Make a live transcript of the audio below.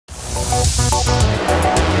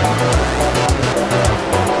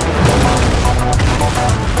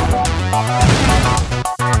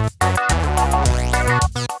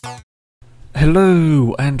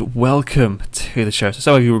Hello and welcome to the show. So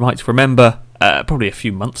some of you might remember, probably a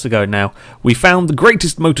few months ago now, we found the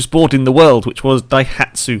greatest motorsport in the world, which was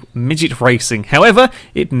Daihatsu midget racing. However,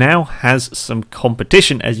 it now has some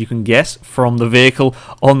competition, as you can guess from the vehicle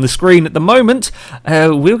on the screen at the moment.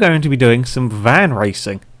 We're going to be doing some van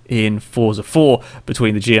racing in Forza 4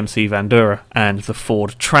 between the GMC Vandura and the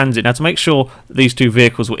Ford Transit. Now, to make sure that these two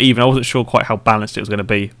vehicles were even, I wasn't sure quite how balanced it was going to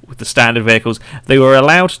be with the standard vehicles. They were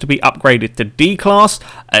allowed to be upgraded to D-Class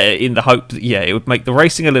in the hope that, it would make the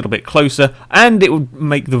racing a little bit closer and it would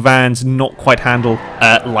make the vans not quite handle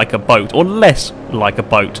like a boat, or less like a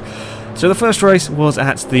boat. So the first race was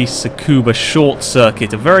at the Tsukuba Short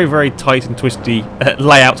Circuit, a very, very tight and twisty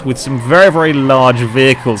layout with some very, very large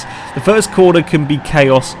vehicles. The first corner can be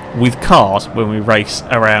chaos with cars when we race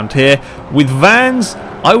around here. With vans,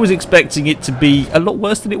 I was expecting it to be a lot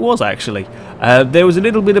worse than it was, actually. There was a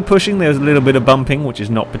little bit of pushing, there was a little bit of bumping, which is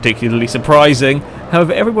not particularly surprising.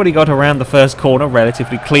 However, everybody got around the first corner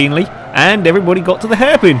relatively cleanly, and everybody got to the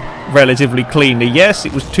hairpin relatively cleanly. Yes,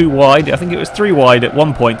 it was 2 wide, I think it was 3 wide at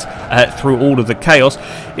one point through all of the chaos.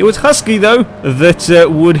 It was Husky, though, that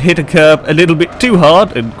would hit a curb a little bit too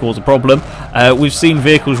hard and cause a problem. We've seen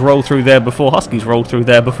vehicles roll through there before, Huskies rolled through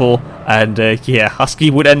there before, and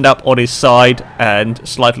Husky would end up on his side and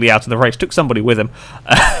slightly out of the race. Took somebody with him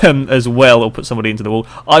as well, or put somebody into the wall.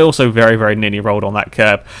 I also very, very nearly rolled on that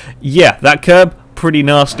curb. Yeah, that curb, pretty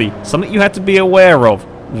nasty. Something you had to be aware of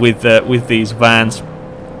with these vans.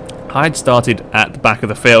 I'd started at the back of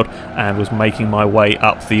the field and was making my way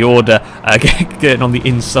up the order, getting on the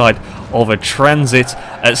inside of a Transit.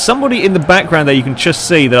 Somebody in the background there, you can just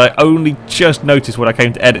see that I only just noticed when I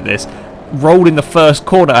came to edit this, rolled in the first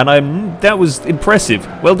corner, and that was impressive.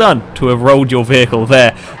 Well done to have rolled your vehicle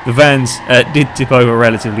there. The vans did tip over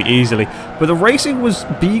relatively easily, but the racing was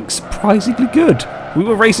being surprisingly good. We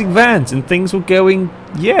were racing vans and things were going,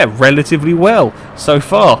 relatively well so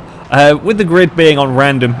far. With the grid being on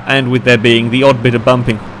random and with there being the odd bit of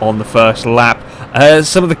bumping on the first lap,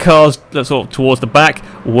 some of the cars sort of towards the back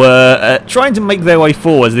were trying to make their way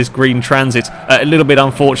forward. This green Transit, a little bit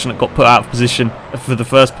unfortunate, got put out of position for the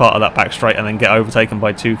first part of that back straight and then get overtaken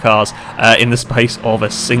by 2 cars in the space of a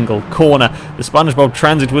single corner. The SpongeBob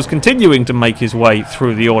Transit was continuing to make his way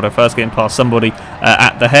through the order, first getting past somebody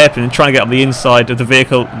at the hairpin and trying to get on the inside of the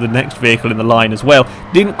vehicle, the next vehicle in the line as well.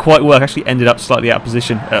 Didn't quite work, actually ended up slightly out of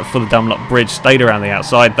position for the Dunlop Bridge, stayed around the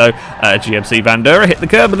outside though. GMC Vandura hit the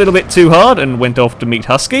curb a little bit too hard and went off to meet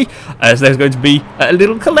Husky, as there's going to be a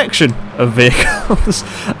little collection of vehicles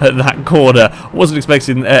at that corner. Wasn't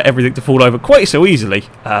expecting everything to fall over quite so easily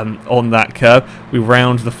on that curve. We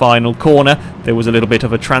round the final corner. There was a little bit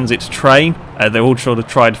of a Transit train. They all sort of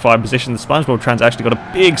tried to find position. The SpongeBob Transit actually got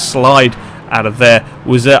a big slide out of there,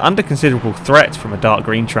 was under considerable threat from a dark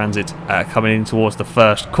green Transit coming in towards the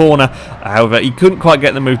first corner. However, he couldn't quite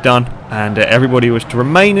get the move done, and everybody was to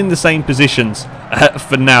remain in the same positions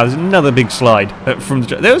for now. There's another big slide from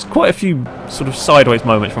the... There was quite a few sort of sideways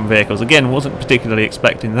moments from vehicles. Again, wasn't particularly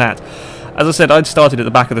expecting that. As I said, I'd started at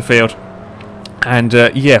the back of the field, and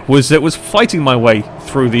was fighting my way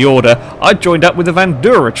through the order. I joined up with the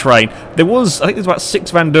Vandura train. There was, I think there's about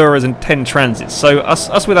 6 Vanduras and 10 Transits, so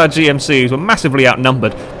us with our GMCs were massively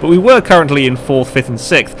outnumbered, but we were currently in 4th, 5th and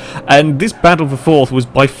 6th, and this battle for 4th was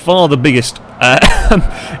by far the biggest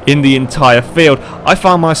in the entire field. I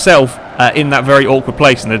found myself in that very awkward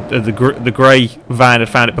place, and the grey van had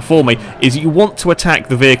found it before me, is you want to attack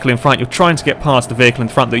the vehicle in front. You're trying to get past the vehicle in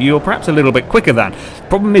front that you're perhaps a little bit quicker than.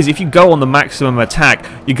 Problem is, if you go on the maximum attack,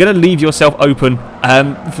 you're going to leave yourself open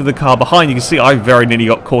for the car behind. You can see I very nearly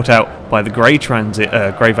got caught out by the grey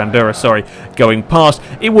Vandura, sorry, going past.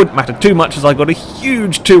 It wouldn't matter too much as I got a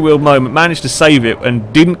huge two-wheel moment, managed to save it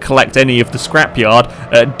and didn't collect any of the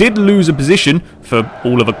scrapyard. Did lose a position for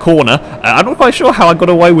all of a corner. I'm not quite sure how I got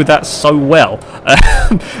away with that so well.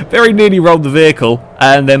 Very nearly rolled the vehicle,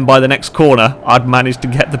 and then by the next corner I'd managed to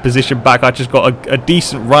get the position back. I just got a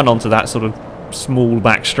decent run onto that sort of small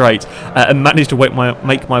back straight and managed to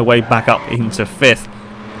make my way back up into 5th.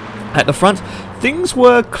 At the front, things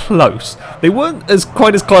were close. They weren't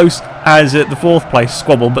quite as close as the 4th place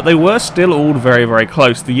squabble, but they were still all very, very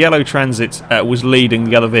close. The yellow Transit was leading,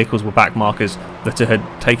 the other vehicles were back markers that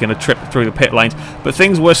had taken a trip through the pit lanes, but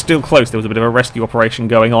things were still close. There was a bit of a rescue operation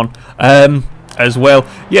going on as well.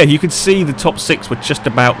 Yeah, you could see the top 6 were just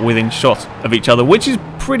about within shot of each other, which is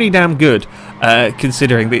pretty damn good.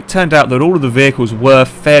 considering that it turned out that all of the vehicles were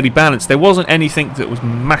fairly balanced. There wasn't anything that was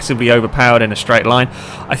massively overpowered in a straight line.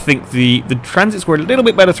 I think the Transits were a little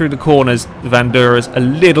bit better through the corners, the Vanduras a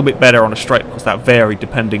little bit better on a straight, because that varied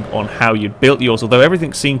depending on how you'd built yours, although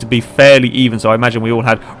everything seemed to be fairly even, so I imagine we all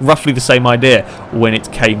had roughly the same idea when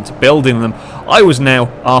it came to building them. I was now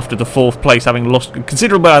after the 4th place, having lost a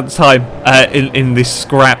considerable amount of time in this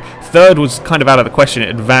scrap. 3rd was kind of out of the question, it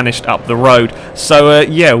had vanished up the road. So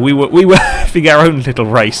yeah, we were having our own little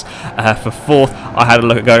race for 4th. I had a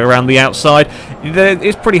look at going around the outside.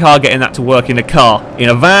 It's pretty hard getting that to work in a car. In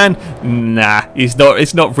a van, nah, it's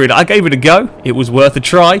not really. I gave it a go, it was worth a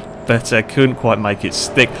try, but couldn't quite make it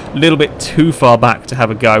stick. A little bit too far back to have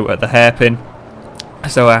a go at the hairpin,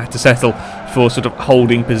 so I had to settle for sort of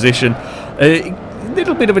holding position. A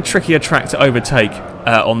little bit of a trickier track to overtake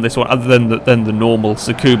on this one, other than the normal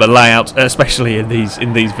Tsukuba layout, especially in these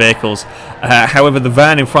vehicles. However, the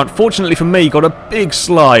van in front, fortunately for me, got a big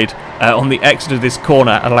slide on the exit of this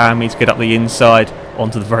corner, allowing me to get up the inside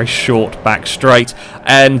onto the very short back straight.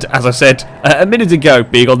 And as I said a minute ago,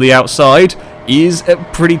 being on the outside is a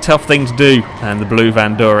pretty tough thing to do, and the blue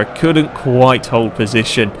Vandura couldn't quite hold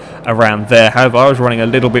position around there. However, I was running a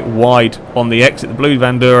little bit wide on the exit. The blue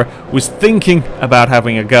Vandura was thinking about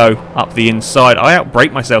having a go up the inside. I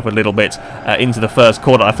outbraked myself a little bit into the first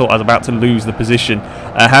corner. I thought I was about to lose the position.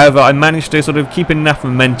 However, I managed to sort of keep enough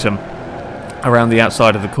momentum around the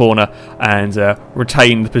outside of the corner and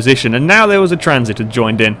retain the position. And now there was a Transit had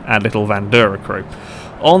joined in our little Vandura crew.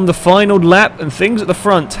 On the final lap, and things at the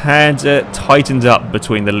front had tightened up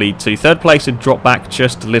between the lead two. 3rd place had dropped back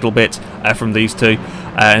just a little bit from these two.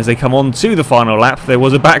 As they come on to the final lap, there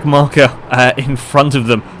was a back marker in front of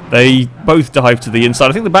them. They both dived to the inside.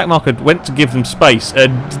 I think the back marker went to give them space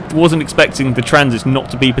and wasn't expecting the Transits not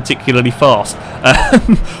to be particularly fast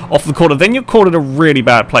off the corner. Then you're caught at a really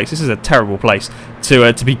bad place. This is a terrible place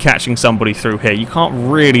to be catching somebody through here. You can't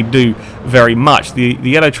really do very much. The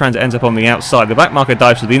yellow Transit ends up on the outside. The back marker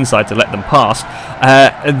dives to the inside to let them pass.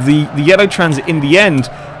 The yellow Transit, in the end,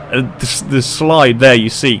 the slide there you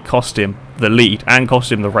see cost him the lead and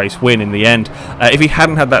cost him the race win in the end. If he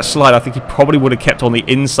hadn't had that slide, I think he probably would have kept on the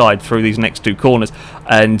inside through these next 2 corners,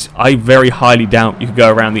 and I very highly doubt you could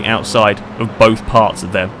go around the outside of both parts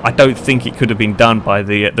of them. I don't think it could have been done by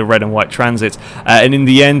the red and white Transit, and in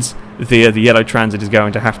the end the yellow Transit is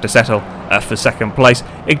going to have to settle for 2nd place.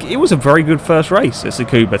 It was a very good first race at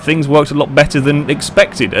Tsukuba. Things worked a lot better than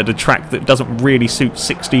expected at a track that doesn't really suit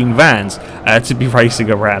 16 vans to be racing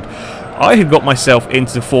around. I had got myself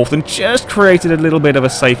into 4th and just created a little bit of a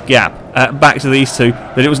safe gap back to these two,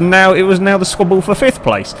 but it was now the squabble for 5th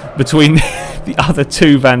place between the other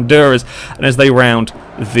 2 Vanduras, and as they round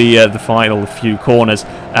the final few corners,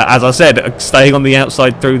 as I said, staying on the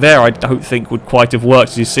outside through there I don't think would quite have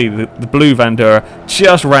worked. As you see, the blue Vandura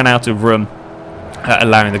just ran out of room,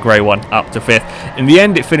 allowing the grey one up to 5th. In the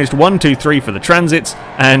end, it finished 1, 2, 3 for the Transits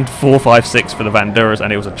and 4, 5, 6 for the Vanduras,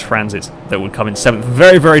 and it was a Transit that would come in 7th.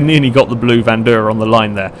 Very, very nearly got the blue Vandura on the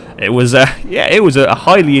line there. It was yeah, it was a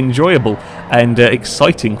highly enjoyable and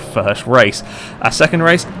exciting first race. Our second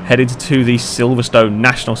race headed to the Silverstone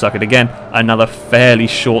National Circuit. Again, another fairly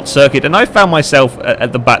short circuit, and I found myself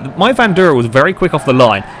at the back. My Vandura was very quick off the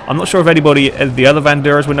line. I'm not sure if anybody, the other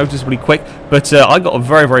Vanduras were noticeably quick, but I got a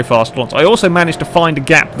very, very fast launch. I also managed to find a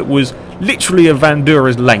gap that was literally a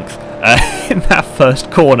Vandura's length in that first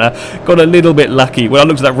corner. Got a little bit lucky. When I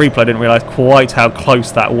looked at that replay, I didn't realise quite how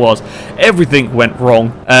close that was. Everything went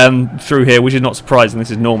wrong through here, which is not surprising. This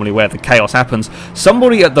is normally where the chaos happens.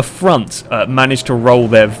 Somebody at the front managed to roll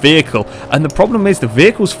their vehicle, and the problem is the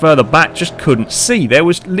vehicles further back just couldn't see. There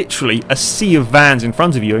was literally a sea of vans in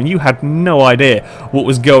front of you, and you had no idea what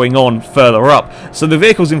was going on further up. So the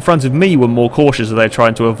vehicles in front of me were more cautious as they were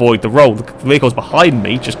trying to avoid the roll. The vehicles behind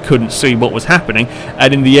me just couldn't see what was happening,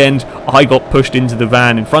 and in the end I got pushed into the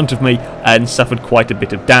van in front of me and suffered quite a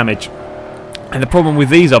bit of damage. And the problem with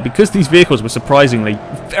these are, because these vehicles were surprisingly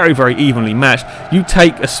very, very evenly matched, you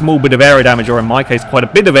take a small bit of aero damage, or in my case quite a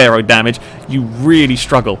bit of aero damage, you really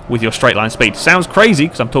struggle with your straight line speed. Sounds crazy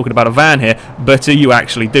because I'm talking about a van here, but you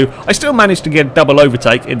actually do. I still managed to get a double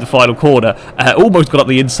overtake in the final corner, almost got up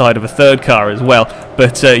the inside of a 3rd car as well,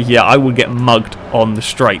 but yeah, I would get mugged on the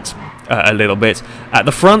straight a little bit at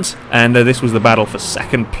the front, and this was the battle for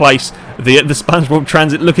 2nd place. The SpongeBob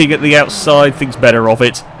Transit, looking at the outside, thinks better of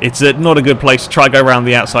it. It's not a good place to try go around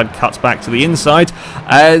the outside, cuts back to the inside.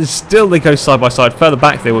 Still they go side by side. Further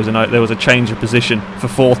back there was a change of position for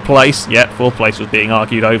 4th place. Yeah, 4th place was being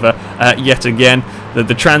argued over. yet again.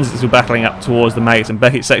 The transits were battling up towards the Maggots and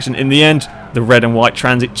Beckett section. In the end, the red and white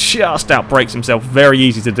transit just outbrakes himself. Very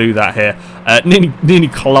easy to do that here. Nearly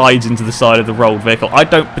collides into the side of the rolled vehicle. I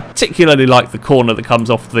don't particularly like the corner that comes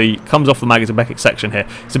off the Maggots and Beckett section here.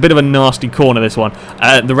 It's a bit of a nasty corner, this one.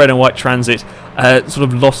 The red and white transit sort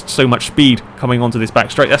of lost so much speed coming onto this back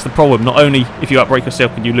straight. That's the problem. Not only if you outbrake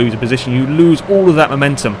yourself can you lose a position, you lose all of that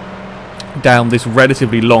momentum down this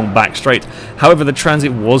relatively long back straight. However, the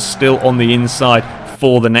transit was still on the inside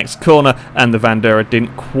for the next corner, and the Vandura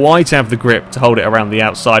didn't quite have the grip to hold it around the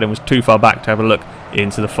outside and was too far back to have a look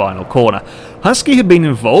into the final corner. Husky had been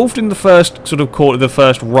involved in the first sort of quarter, the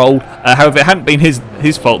first roll. However, it hadn't been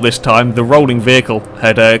his fault this time. The rolling vehicle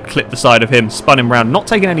had clipped the side of him, spun him round, not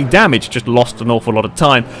taking any damage, just lost an awful lot of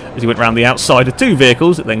time as he went round the outside of two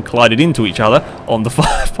vehicles that then collided into each other on the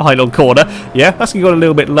final corner. Yeah, Husky got a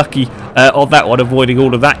little bit lucky on that one, avoiding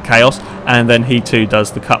all of that chaos, and then he too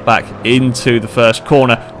does the cutback into the first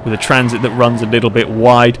corner with a transit that runs a little bit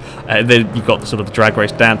wide. Then you've got the sort of the drag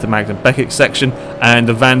race down to Maggots and Beckett section, and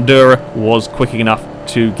the Vandura was quick enough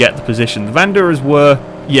to get the position. The Vanduras were,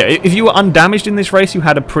 yeah, if you were undamaged in this race, you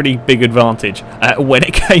had a pretty big advantage when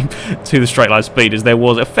it came to the straight line speed, as there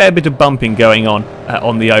was a fair bit of bumping going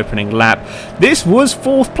on the opening lap. This was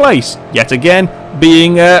 4th place, yet again,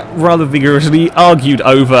 being rather vigorously argued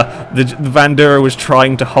over. The Vandura was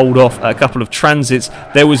trying to hold off a couple of transits.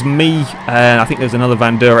 There was me, and I think there was another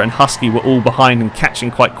Vandura, and Husky were all behind and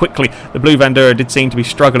catching quite quickly. The blue Vandura did seem to be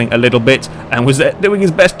struggling a little bit and was doing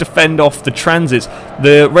his best to fend off the transits.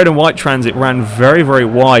 The red and white transit ran very, very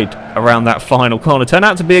wide around that final corner. Turned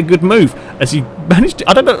out to be a good move as he managed to,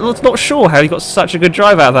 I don't know, I'm not sure how he got such a good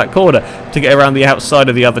drive out of that corner to get around the outside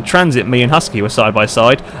of the other transit. Me and Husky were side by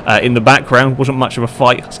side in the background. Wasn't much of a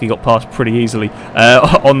fight. Husky got past pretty easily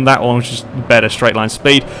on that one, which is better straight line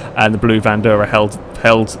speed, and the blue Vandura held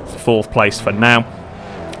 4th place for now.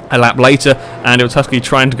 A lap later, and it was Husky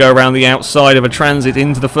trying to go around the outside of a transit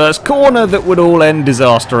into the first corner that would all end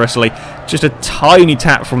disastrously. Just a tiny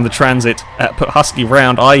tap from the transit put Husky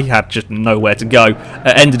round. I had just nowhere to go.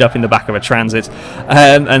 Ended up in the back of a transit,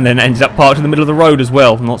 and then ended up parked in the middle of the road as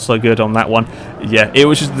well. Not so good on that one. Yeah, it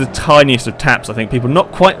was just the tiniest of taps, I think. People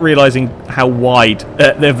not quite realising how wide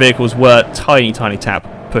their vehicles were. Tiny, tiny tap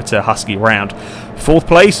put Husky round. 4th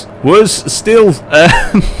place was still,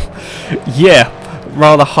 yeah,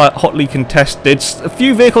 rather hotly contested. A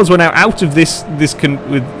few vehicles were now out of this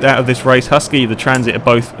race. Husky, the transit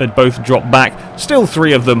had both dropped back. Still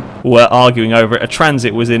 3 of them were arguing over it. A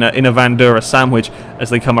transit was in a Vandura sandwich as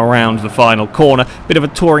they come around the final corner. Bit of a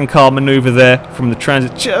touring car manoeuvre there from the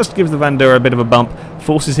transit. Just gives the Vandura a bit of a bump,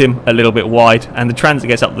 forces him a little bit wide, and the transit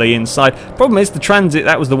gets up the inside. Problem is, the transit,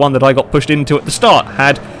 that was the one that I got pushed into at the start,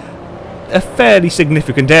 had a fairly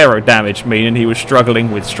significant aero damage, meaning he was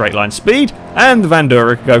struggling with straight line speed, and the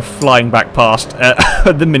Vandura could go flying back past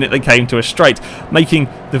the minute they came to a straight, making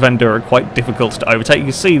the Vandura quite difficult to overtake. You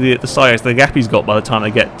can see the size, the gap he's got by the time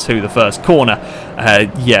they get to the first corner.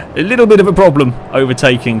 Yeah, a little bit of a problem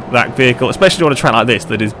overtaking that vehicle, especially on a track like this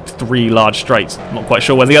that is 3 large straights. I'm not quite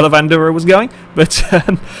sure where the other Vandura was going, but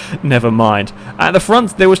never mind. At the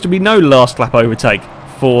front, there was to be no last lap overtake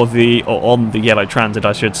for on the yellow transit,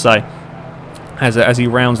 I should say. As he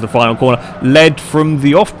rounds the final corner, led from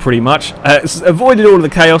the off pretty much, avoided all of the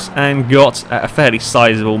chaos and got a fairly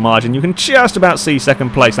sizable margin. You can just about see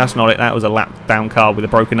 2nd place. That's not it, that was a lap down car with a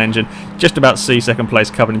broken engine. Just about see 2nd place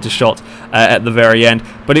coming into shot at the very end.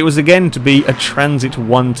 But it was again to be a transit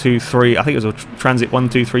 1, 2, 3. I think it was a transit 1,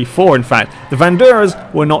 2, 3, 4 in fact. The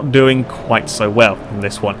Vanduras were not doing quite so well in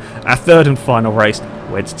this one. Our 3rd and final race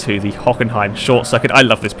went to the Hockenheim short circuit. I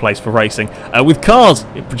love this place for racing. With cars,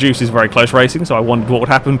 it produces very close racing, so I wondered what would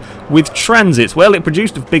happen with transits. Well, it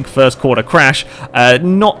produced a big first quarter crash.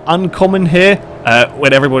 Not uncommon here,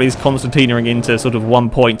 when everybody's concertinaing into sort of one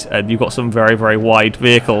point, and you've got some very, very wide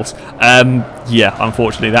vehicles. Yeah,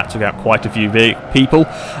 unfortunately, that took out quite a few people.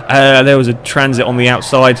 There was a transit on the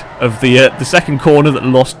outside of the 2nd corner that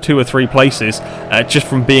lost 2 or 3 places just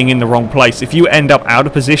from being in the wrong place. If you end up out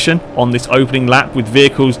of position on this opening lap with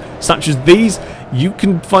vehicles such as these, you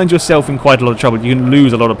can find yourself in quite a lot of trouble. You can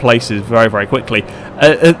lose a lot of places very, very quickly.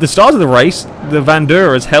 At the start of the race, the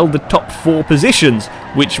Vanduras held the top 4 positions,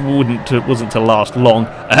 which wasn't to last long.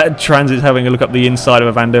 Transit's having a look up the inside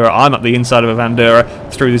of a Vandura. I'm up the inside of a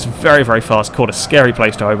Vandura through this very, very fast first corner. Scary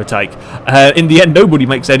place to overtake. In the end, nobody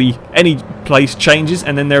makes any place changes,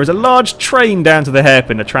 and then there is a large train down to the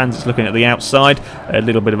hairpin. The transit's looking at the outside, a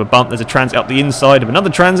little bit of a bump. There's a transit up the inside of another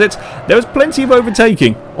transit. There was plenty of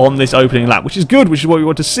overtaking on this opening lap, which is good, which is what we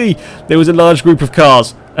want to see. There was a large group of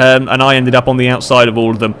cars, and I ended up on the outside of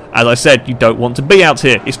all of them. As I said, you don't want to be out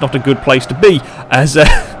here. It's not a good place to be, as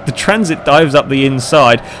the transit dives up the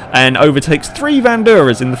inside and overtakes 3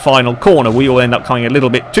 Vanduras in the final corner. We all end up coming a little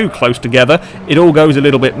bit too close together. It all goes a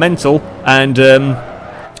little bit mental, and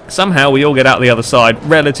somehow we all get out the other side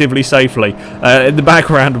relatively safely. In the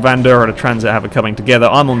background, Vandura and a Transit have it coming together.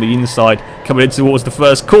 I'm on the inside, coming in towards the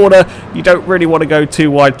first corner. You don't really want to go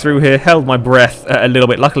too wide through here. Held my breath a little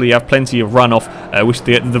bit. Luckily, you have plenty of runoff, which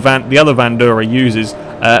the other Vandura uses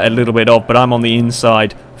a little bit of, but I'm on the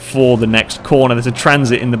inside for the next corner. There's a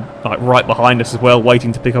Transit in the right behind us as well,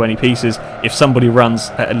 waiting to pick up any pieces if somebody runs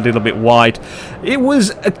a little bit wide. It was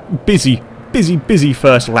a busy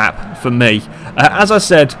first lap for me. As I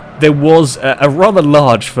said, there was a rather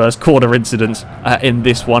large first corner incident in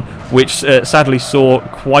this one, which sadly saw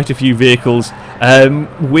quite a few vehicles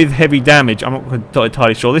with heavy damage. I'm not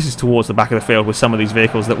entirely sure. This is towards the back of the field with some of these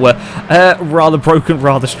vehicles that were rather broken,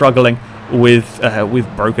 rather struggling with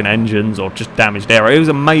broken engines or just damaged aero. It was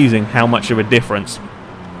amazing how much of a difference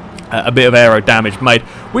a bit of aero damage made,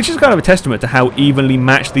 which is kind of a testament to how evenly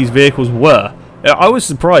matched these vehicles were. I was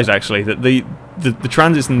surprised actually that the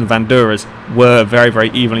Transits and the Vanduras were very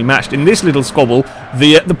evenly matched. In this little squabble,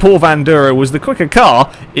 the poor Vandura was the quicker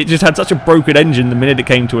car. It just had such a broken engine the minute it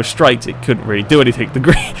came to a straight, it couldn't really do anything.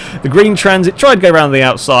 The green Transit tried to go around the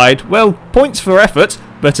outside. Well, points for effort,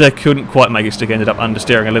 but couldn't quite make it stick. Ended up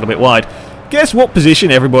understeering a little bit wide. Guess what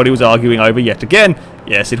position everybody was arguing over yet again?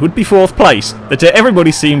 Yes, it would be 4th place. That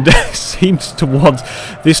everybody seemed to want.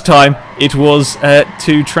 This time it was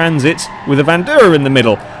 2 Transits with a Vandura in the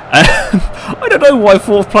middle. I don't know why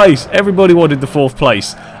 4th place. Everybody wanted the 4th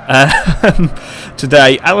place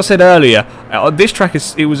today. As I said earlier, on this track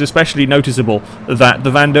it was especially noticeable that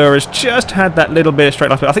the Vanduras just had that little bit of straight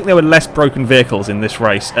line. I think there were less broken vehicles in this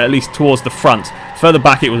race, at least towards the front. Further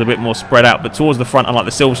back it was a bit more spread out, but towards the front, unlike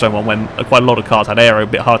the Silverstone one, when quite a lot of cars had aero, a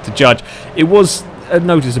bit hard to judge, it was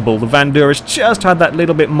noticeable. The Vanduras just had that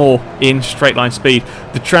little bit more in straight line speed.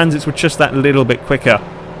 The Transits were just that little bit quicker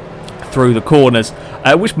through the corners,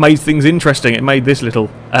 which made things interesting. It made this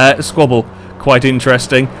little squabble quite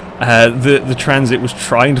interesting. The Transit was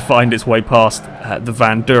trying to find its way past the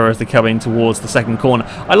Vandura as they come in towards the second corner.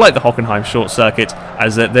 I like the Hockenheim short circuit,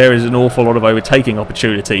 as there is an awful lot of overtaking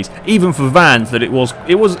opportunities, even for vans. That it was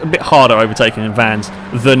a bit harder overtaking in vans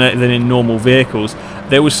than in normal vehicles.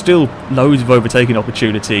 There was still loads of overtaking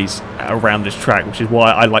opportunities around this track, which is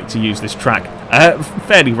why I like to use this track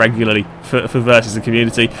fairly regularly for versus the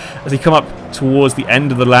community. As they come up towards the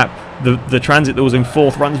end of the lap, the Transit that was in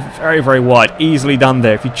 4th runs very wide. Easily done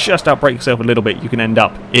there. If you just outbrake yourself a little bit, you can end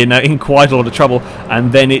up in quite a lot of trouble.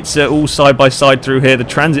 And then it's all side by side through here. The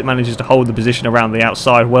Transit manages to hold the position around the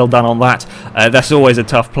outside. Well done on that. That's always a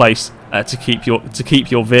tough place to keep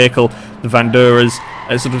your vehicle. The Vanduras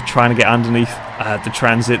are sort of trying to get underneath the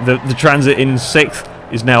Transit. The Transit in 6th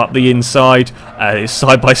is now up the inside. It's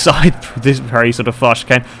side by side through this very sort of fast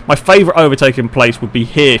chicane. My favourite overtaking place would be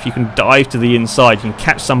here. If you can dive to the inside, you can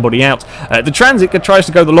catch somebody out. The Transit tries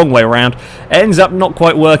to go the long way around, ends up not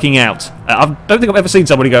quite working out. I don't think I've ever seen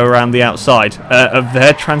somebody go around the outside of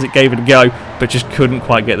there. Transit gave it a go, but just couldn't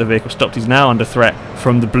quite get the vehicle stopped. He's now under threat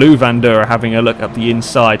from the blue Vandura, having a look up the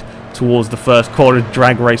inside towards the first corner.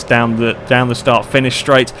 Drag race down the start finish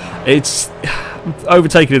straight. It's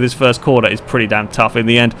overtaking in this first corner is pretty damn tough in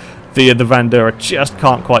the end. The Vandura just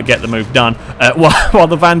can't quite get the move done, while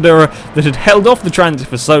the Vandura that had held off the Transit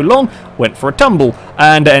for so long went for a tumble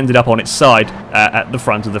and ended up on its side at the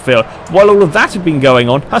front of the field. While all of that had been going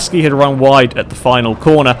on, Husky had run wide at the final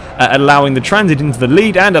corner, allowing the Transit into the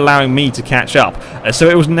lead and allowing me to catch up. So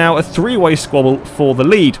it was now a 3-way squabble for the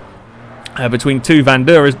lead between 2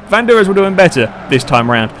 Vanduras. Vanduras were doing better this time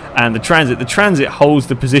round, and the Transit holds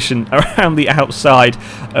the position around the outside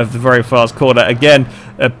of the very fast corner. Again,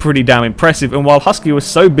 pretty damn impressive. And while Husky was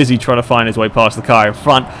so busy trying to find his way past the car in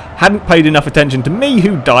front, hadn't paid enough attention to me,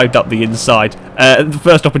 who dived up the inside. The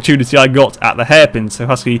first opportunity I got at the hairpin, so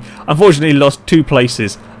Husky unfortunately lost 2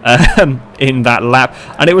 places in that lap,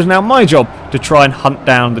 and it was now my job to try and hunt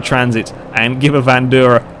down the Transit and give a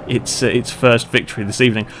Vandura its first victory this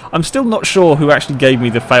evening. I'm still not sure who actually gave me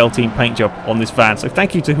the Fail Team paint job on this van, so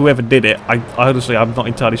thank you to whoever did it. I honestly, I'm not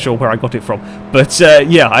entirely sure where I got it from, but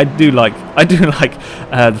yeah, I do like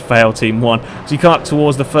the Fail Team one. So you come up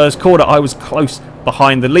towards the first corner. I was close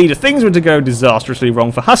behind the leader. Things were to go disastrously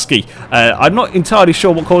wrong for Husky. I'm not entirely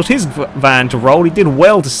sure what caused his van to roll. He did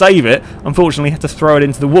well to save it. Unfortunately, he had to throw it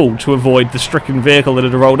into the wall to avoid the stricken vehicle that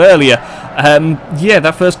had rolled earlier. Yeah,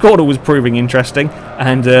 that first corner was proving interesting,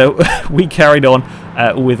 and we carried on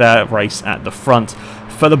with our race at the front.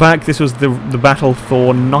 Further back, this was the battle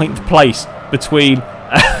for 9th place between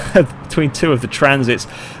between two of the Transits.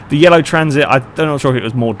 The yellow Transit, I'm not sure if it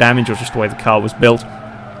was more damage or just the way the car was built,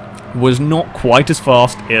 was not quite as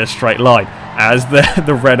fast in a straight line as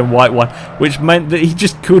the red and white one, which meant that he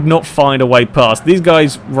just could not find a way past. These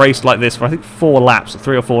guys raced like this for I think 4 laps,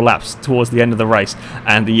 3 or 4 laps towards the end of the race,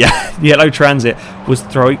 and the yellow Transit was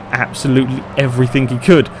throwing absolutely everything he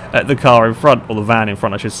could at the car in front, or the van in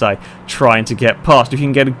front I should say, trying to get past. If you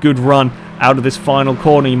can get a good run out of this final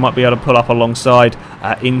corner, you might be able to pull up alongside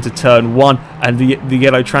into turn 1, and the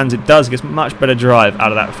yellow Transit does. Gets much better drive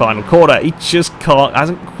out of that final corner. He just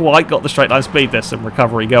hasn't quite got the straight line speed. There's some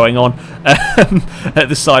recovery going on at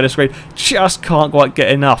the side of the screen. Just can't quite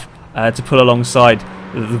get enough to pull alongside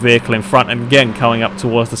the vehicle in front, and again coming up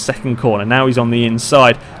towards the second corner. Now he's on the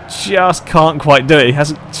inside, just can't quite do it. He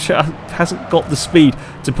hasn't got the speed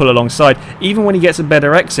to pull alongside. Even when he gets a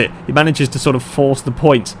better exit, he manages to sort of force the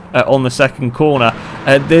point on the second corner.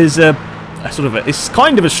 There's it's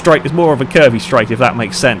kind of a straight, it's more of a curvy straight, if that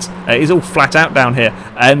makes sense. It's all flat out down here,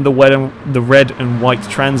 and the red and white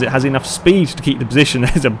Transit has enough speed to keep the position.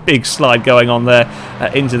 There's a big slide going on there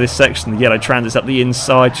into this section. The yellow Transit's up the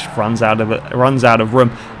inside, just runs out of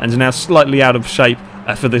room, and is now slightly out of shape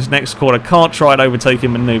for this next corner. Can't try and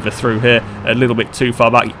overtaking manoeuvre through here, a little bit too far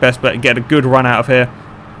back. You best bet get a good run out of here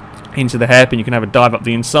into the hairpin. You can have a dive up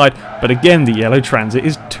the inside, but again the yellow Transit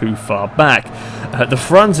is too far back at the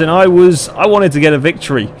front, and I wanted to get a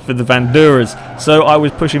victory for the Vanduras, so I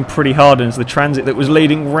was pushing pretty hard, and as the Transit that was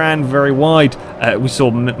leading ran very wide, we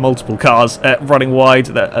saw multiple cars running wide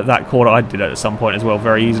at that corner. I did it at some point as well,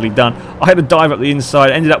 very easily done. I had a dive up the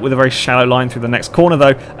inside, ended up with a very shallow line through the next corner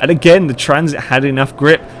though, and again the Transit had enough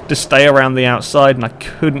grip to stay around the outside, and I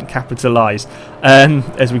couldn't capitalise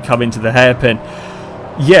as we come into the hairpin.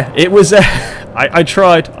 Yeah, it was. I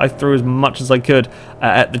tried. I threw as much as I could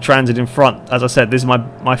at the Transit in front. As I said, this is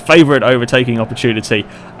my favourite overtaking opportunity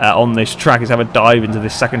on this track, is have a dive into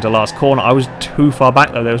this second to last corner. I was too far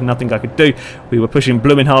back though. There was nothing I could do. We were pushing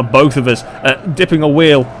blooming hard, both of us, dipping a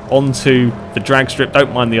wheel onto the drag strip.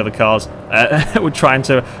 Don't mind the other cars. We're trying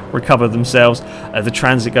to recover themselves. The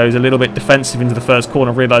Transit goes a little bit defensive into the first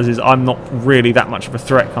corner, realises I'm not really that much of a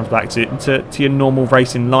threat, comes back to your normal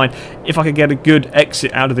racing line. If I could get a good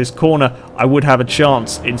exit out of this corner, I would have a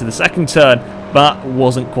chance into the second turn, but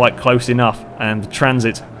wasn't quite close enough, and the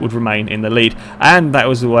Transit would remain in the lead, and that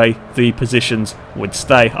was the way the positions would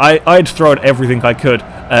stay. I'd thrown everything I could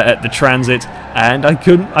at the Transit, and I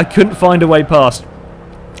couldn't find a way past.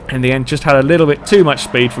 In the end, just had a little bit too much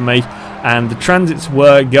speed for me, and the Transits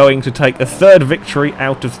were going to take a third victory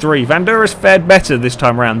out of 3. Vanduras fared better this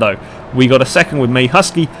time around though. We got a second with me.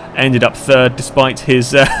 Husky ended up third despite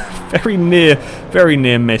his very near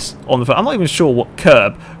miss on the first. I'm not even sure what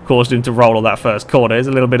curb caused him to roll on that first corner. It's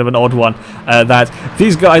a little bit of an odd one. That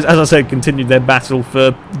these guys, as I said, continued their battle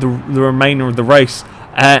for the remainder of the race,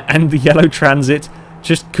 and the yellow Transit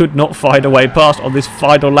just could not find a way past. On this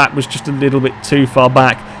final lap was just a little bit too far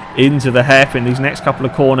back into the hairpin. These next couple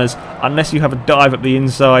of corners, unless you have a dive up the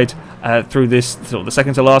inside through this sort of the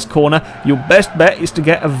second to last corner, your best bet is to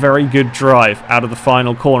get a very good drive out of the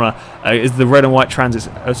final corner. As the red and white Transit's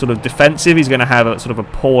sort of defensive, he's going to have a sort of a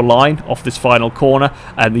poor line off this final corner,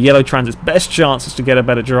 and the yellow Transit's best chance is to get a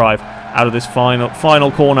better drive out of this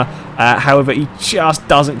final corner. However, he just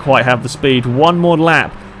doesn't quite have the speed. One more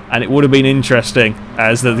lap and it would have been interesting,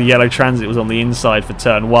 as the yellow Transit was on the inside for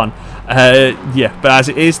turn 1. Yeah, but as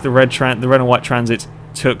it is, the red and white Transit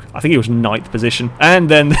took, I think it was 9th position, and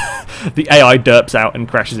then the AI derps out and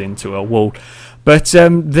crashes into a wall. But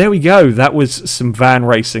there we go. That was some van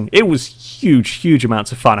racing. It was huge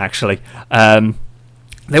amounts of fun, actually.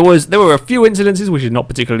 There were a few incidences, which is not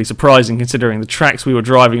particularly surprising considering the tracks we were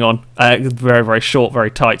driving on, very short,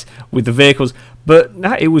 very tight with the vehicles. But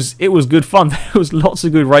no, it was good fun. There was lots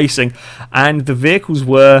of good racing, and the vehicles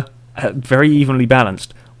were very evenly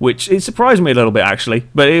balanced, which it surprised me a little bit actually.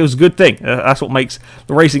 But it was a good thing. That's what makes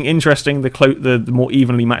the racing interesting. The more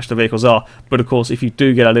evenly matched the vehicles are. But of course, if you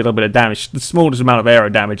do get a little bit of damage, the smallest amount of aero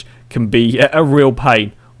damage can be a real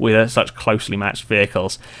pain with such closely matched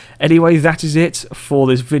vehicles. Anyway, that is it for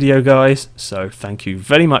this video, guys. So thank you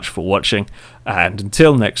very much for watching, and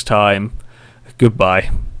until next time, goodbye.